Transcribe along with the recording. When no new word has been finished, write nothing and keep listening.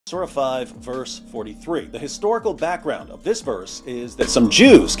Surah 5, verse 43. The historical background of this verse is that some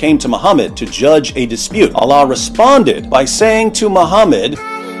Jews came to Muhammad to judge a dispute. Allah responded by saying to Muhammad,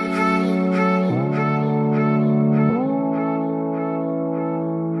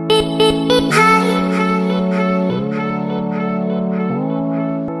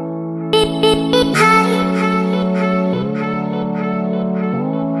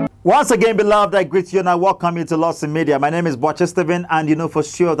 Once again, beloved, I greet you and I welcome you to u.s.a Media. My name is Stephen, and you know for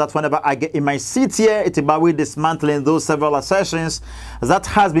sure that whenever I get in my seat here, it's about we dismantling those several assertions that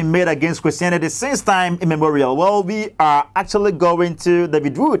has been made against Christianity since time immemorial. Well, we are actually going to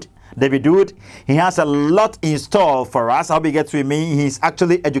David Wood. David Wood, he has a lot in store for us. How we get to me, he's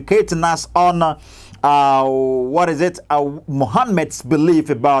actually educating us on Muhammad's belief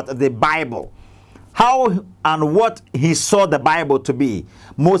about the Bible. How and what he saw the Bible to be,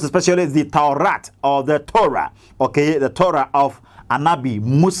 most especially the Torah or the Torah, okay, the Torah of Anabi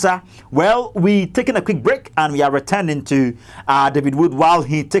Musa. Well, we taking a quick break and we are returning to David Wood while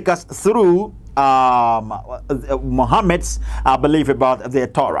he take us through Muhammad's belief about the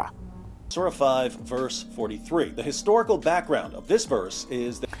Torah. Surah 5, verse 43. The historical background of this verse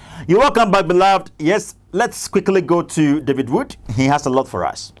is that... You're welcome back, beloved. Yes, let's quickly go to David Wood. He has a lot for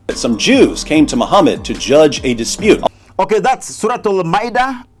us. Some Jews came to Muhammad to judge a dispute. Okay, that's Surah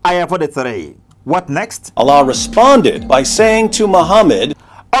Al-Ma'idah, ayah 43. What next? Allah responded by saying to Muhammad...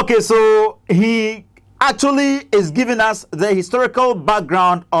 Okay, so he actually is giving us the historical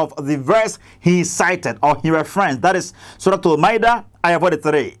background of the verse he cited or he referenced. That is Surah Al-Ma'idah, ayah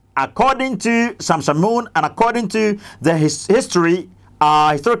 43. According to Shamshamun and according to the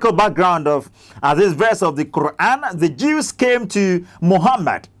historical background of this verse of the Quran, the Jews came to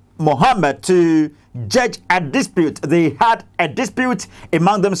Muhammad to judge a dispute. They had a dispute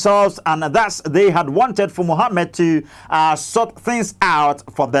among themselves, and thus they had wanted for Muhammad to sort things out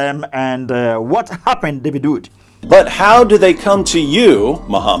for them. And what happened, David Wood? But how do they come to you,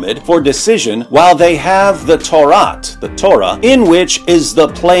 Muhammad, for decision while they have the Torah, in which is the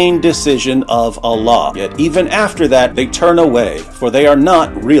plain decision of Allah? Yet even after that, they turn away, for they are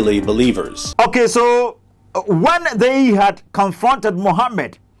not really believers. Okay, so when they had confronted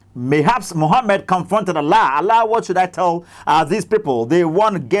Muhammad, perhaps Muhammad confronted Allah. Allah, what should I tell these people? They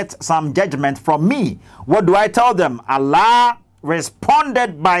want to get some judgment from me. What do I tell them? Allah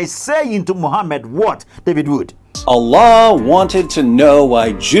responded by saying to Muhammad, what, David Wood? Allah wanted to know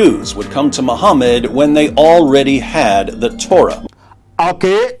why Jews would come to Muhammad when they already had the Torah.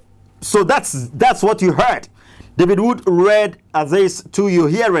 Okay, so that's what you heard. David Wood read this to you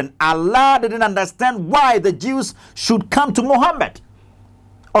hearing. Allah didn't understand why the Jews should come to Muhammad.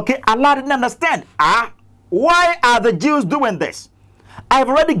 Okay, Allah didn't understand. Why are the Jews doing this? I've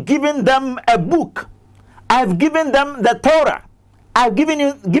already given them a book. I've given them the Torah. I've given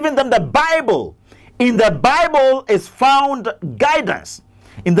them the Bible. In the Bible is found guidance.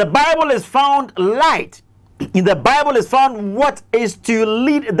 In the Bible is found light. In the Bible is found what is to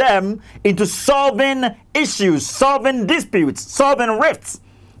lead them into solving issues, solving disputes, solving rifts.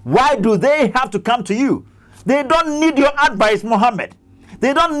 Why do they have to come to you? They don't need your advice, Muhammad.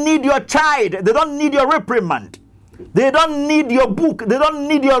 They don't need your chide. They don't need your reprimand. They don't need your book. They don't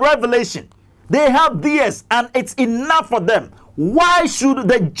need your revelation. They have theirs and it's enough for them. Why should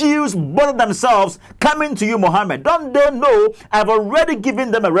the Jews bother themselves coming to you, Muhammad? Don't they know I've already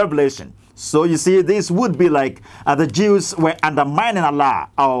given them a revelation? So you see, this would be like the Jews were undermining Allah.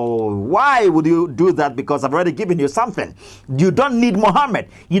 Oh, why would you do that? Because I've already given you something. You don't need Muhammad.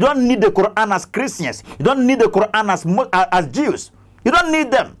 You don't need the Quran as Christians. You don't need the Quran as Jews. You don't need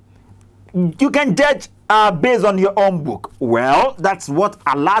them. You can judge based on your own book. Well, that's what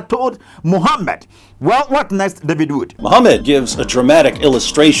Allah told Muhammad. Well, what next, David Wood? Muhammad gives a dramatic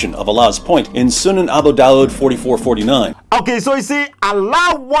illustration of Allah's point in Sunan Abu Dawud 44:49. Okay, so you see,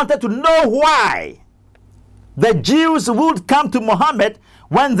 Allah wanted to know why the Jews would come to Muhammad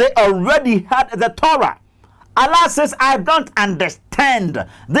when they already had the Torah. Allah says, I don't understand.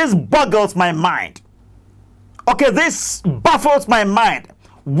 This boggles my mind. Okay, this baffles my mind.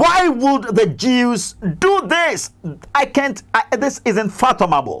 Why would the Jews do this? This isn't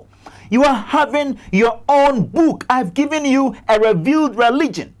fathomable. You are having your own book. I've given you a revealed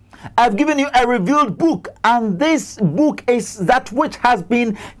religion. I've given you a revealed book. And this book is that which has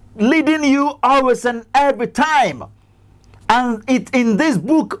been leading you always and every time. And in this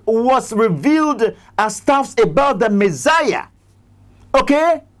book was revealed stuff about the Messiah.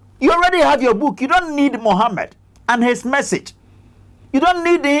 Okay? You already have your book. You don't need Muhammad and his message. You don't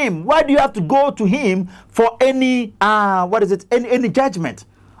need him. Why do you have to go to him for any any judgment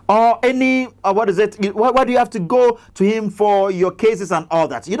or any, what is it? Why do you have to go to him for your cases and all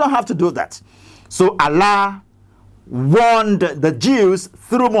that? You don't have to do that. So Allah warned the Jews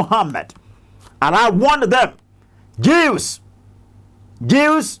through Muhammad. Allah warned them, Jews,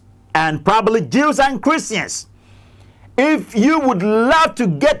 and probably Jews and Christians, if you would love to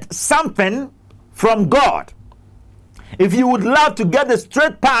get something from God, if you would love to get the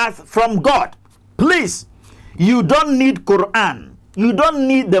straight path from God, please, you don't need Quran. You don't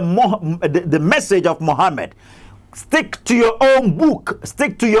need the message of Muhammad. Stick to your own book.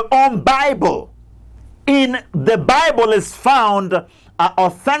 Stick to your own Bible. In the Bible is found an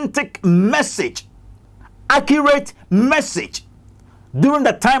authentic message, accurate message. During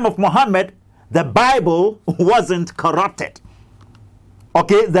the time of Muhammad, the Bible wasn't corrupted.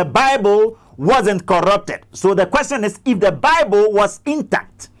 Okay, the Bible wasn't corrupted. So the question is, if the Bible was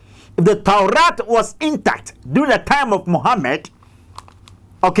intact, if the Torah was intact during the time of Muhammad,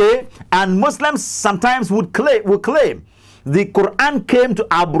 okay, and Muslims sometimes would claim the Quran came to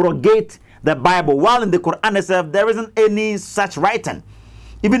abrogate the Bible, while in the Quran itself there isn't any such writing.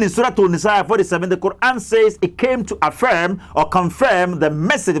 Even in Surah An-Nisa 47, the Quran says it came to affirm or confirm the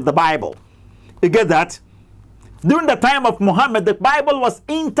message of the Bible. You get that? During the time of Muhammad, the Bible was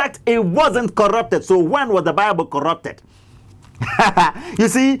intact, it wasn't corrupted. So when was the Bible corrupted? You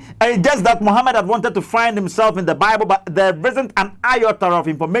see, it's just that Muhammad had wanted to find himself in the Bible, but there isn't an iota of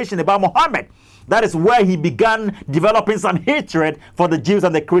information about Muhammad. That is where he began developing some hatred for the Jews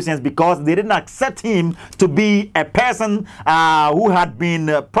and the Christians, because they didn't accept him to be a person who had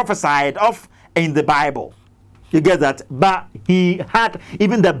been prophesied of in the Bible. You get that? But he had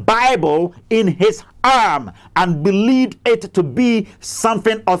even the Bible in his arm and believed it to be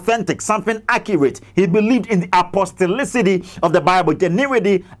something authentic, something accurate. He believed in the apostolicity of the Bible,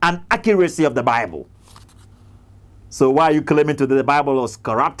 genuinity and accuracy of the Bible. So why are you claiming today the Bible was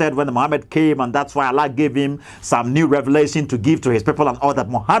corrupted when Muhammad came, and that's why Allah gave him some new revelation to give to his people and all that?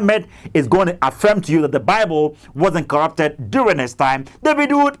 Muhammad is going to affirm to you that the Bible wasn't corrupted during his time.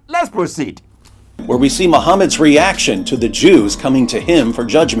 David Wood, let's proceed. Where we see Muhammad's reaction to the Jews coming to him for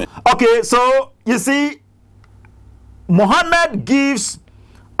judgment. Okay, so you see, Muhammad gives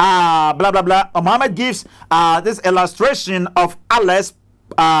Muhammad gives this illustration of Allah's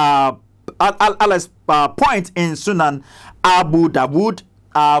point in Sunan Abu Dawud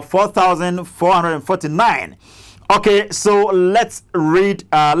 4449. Okay, so let's read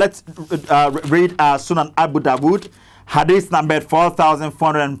Sunan Abu Dawud, hadith number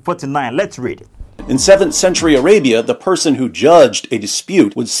 4449. Let's read it. In 7th century Arabia, the person who judged a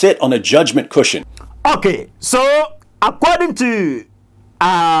dispute would sit on a judgment cushion. Okay, so according to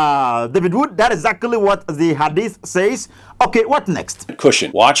David Wood, that is exactly what the hadith says. Okay, what next?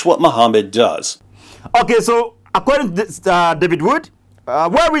 Cushion. Watch what Muhammad does. Okay, so according to David Wood,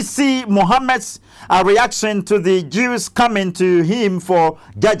 where we see Muhammad's reaction to the Jews coming to him for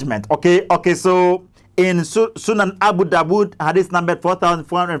judgment. Okay, so in Sunan Abu Dawud, hadith number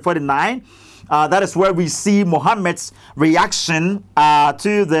 4449, that is where we see Muhammad's reaction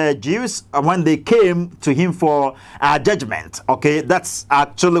to the Jews when they came to him for judgment. Okay, that's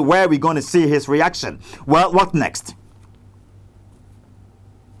actually where we're going to see his reaction. Well, what next?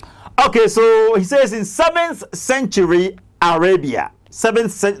 Okay, so he says in 7th century Arabia,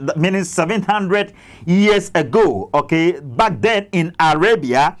 meaning 700 years ago, okay, back then in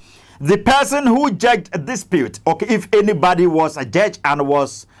Arabia, the person who judged a dispute, okay, if anybody was a judge and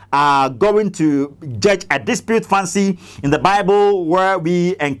was going to judge a dispute, fancy in the Bible where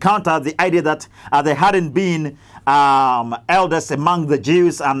we encounter the idea that there hadn't been elders among the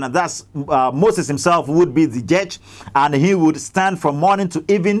Jews, and thus Moses himself would be the judge, and he would stand from morning to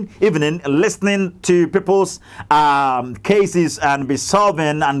evening listening to people's cases and be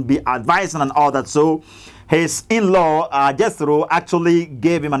solving and be advising and all that. So his in-law, Jethro, actually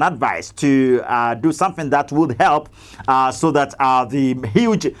gave him an advice to do something that would help so that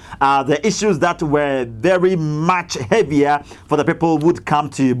the issues that were very much heavier for the people would come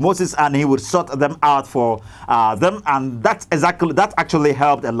to Moses, and he would sort them out for them. And that actually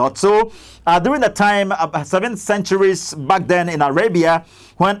helped a lot. So during the time, 7th centuries back then in Arabia,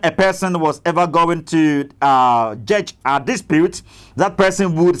 when a person was ever going to judge a dispute, that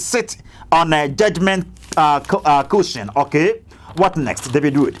person would sit on a judgment cushion. Okay, what next,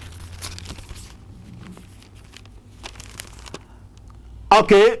 David Wood?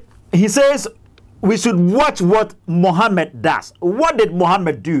 Okay, he says we should watch what Muhammad does. What did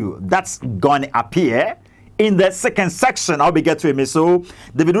Muhammad do? That's going to appear in the second section. I'll be getting to him. So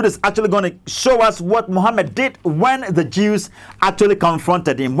David Wood is actually going to show us what Muhammad did when the Jews actually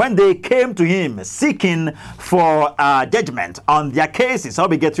confronted him, when they came to him seeking for judgment on their cases. I'll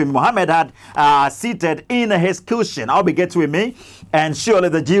be getting to him. Muhammad had seated in his cushion. I'll be getting to him. And surely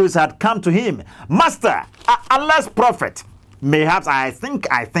the Jews had come to him. Master, Allah's prophet. Mayhaps I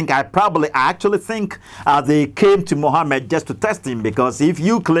actually think they came to Muhammad just to test him, because if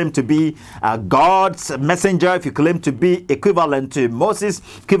you claim to be God's messenger, if you claim to be equivalent to Moses,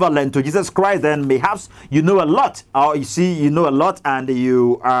 equivalent to Jesus Christ, then mayhaps you know a lot, or you know a lot, and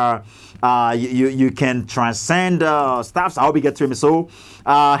you are you can transcend stuff. So I'll be getting to him. So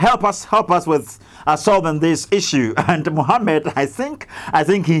help us with solving this issue. And Muhammad, I think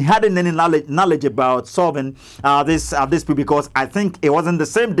he hadn't any knowledge about solving this people, because I think it wasn't the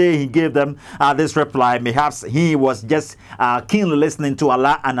same day he gave them this reply. Perhaps he was just keenly listening to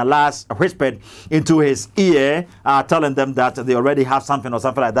Allah, and Allah whispered into his ear, telling them that they already have something or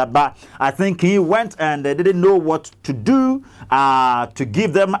something like that. But I think he went and they didn't know what to do to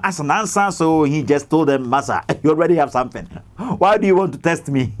give them as an answer. So he just told them, Master, you already have something. Why do you want to test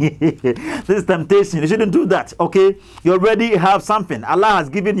me? This temptation, you shouldn't do that. Okay, you already have something Allah has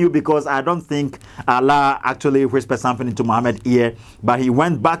given you, because I don't think Allah actually whispered something into Muhammad's ear, but he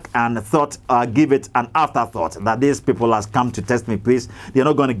went back and thought, give it an afterthought, that these people has come to test me. Please, they're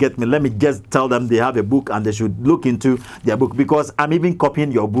not going to get me. Let me just tell them they have a book and they should look into their book, because I'm even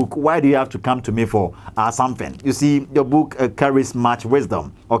copying your book. Why do you have to come to me for something? You see, your book carries much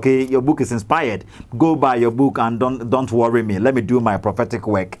wisdom. Okay, your book is inspired. Go buy your book and don't worry me. Let me do my prophetic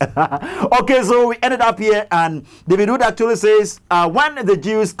work. Okay, so we ended up here, and David Wood actually says when the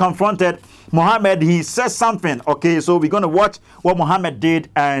Jews confronted Muhammad, he says something. Okay, so we're going to watch what Muhammad did,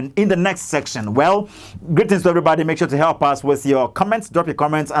 and in the next section. Well, greetings to everybody. Make sure to help us with your comments. Drop your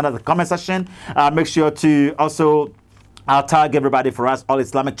comments under the comment section. Make sure to also tag everybody for us, all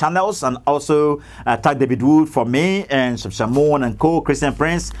Islamic channels, and also tag David Wood for me and Shamon and Co, Christian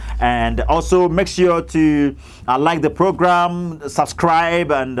Prince. And also make sure to like the program,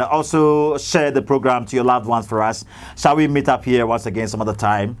 subscribe, and also share the program to your loved ones for us. Shall we meet up here once again some other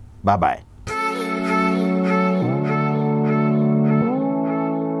time? Bye-bye.